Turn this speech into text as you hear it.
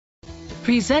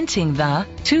Presenting the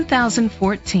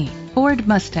 2014 Ford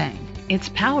Mustang. It's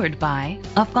powered by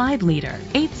a 5-liter,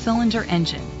 8-cylinder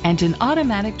engine and an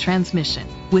automatic transmission.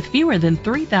 With fewer than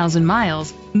 3,000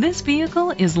 miles, this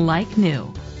vehicle is like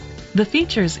new. The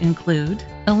features include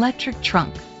electric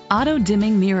trunk,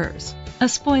 auto-dimming mirrors, a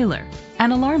spoiler,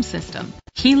 an alarm system,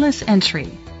 keyless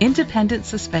entry, independent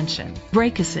suspension,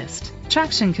 brake assist,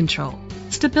 traction control,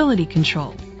 stability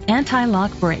control,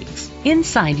 anti-lock brakes.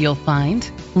 Inside you'll find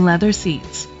leather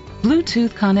seats,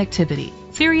 Bluetooth connectivity,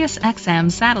 Sirius XM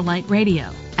satellite radio,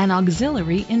 an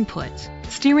auxiliary input,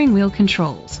 steering wheel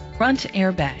controls, front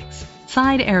airbags,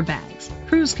 side airbags,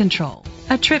 cruise control,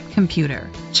 a trip computer,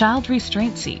 child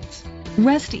restraint seats.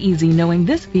 Rest easy knowing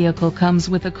this vehicle comes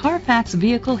with a Carfax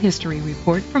Vehicle History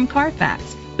Report from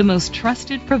Carfax, the most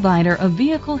trusted provider of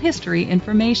vehicle history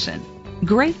information.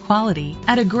 Great quality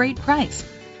at a great price.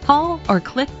 Call or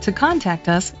click to contact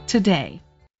us today.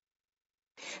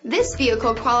 This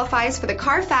vehicle qualifies for the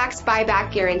Carfax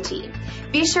buyback guarantee.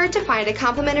 Be sure to find a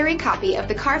complimentary copy of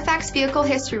the Carfax Vehicle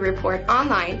History Report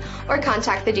online or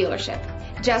contact the dealership.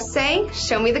 Just say,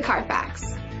 "Show me the Carfax."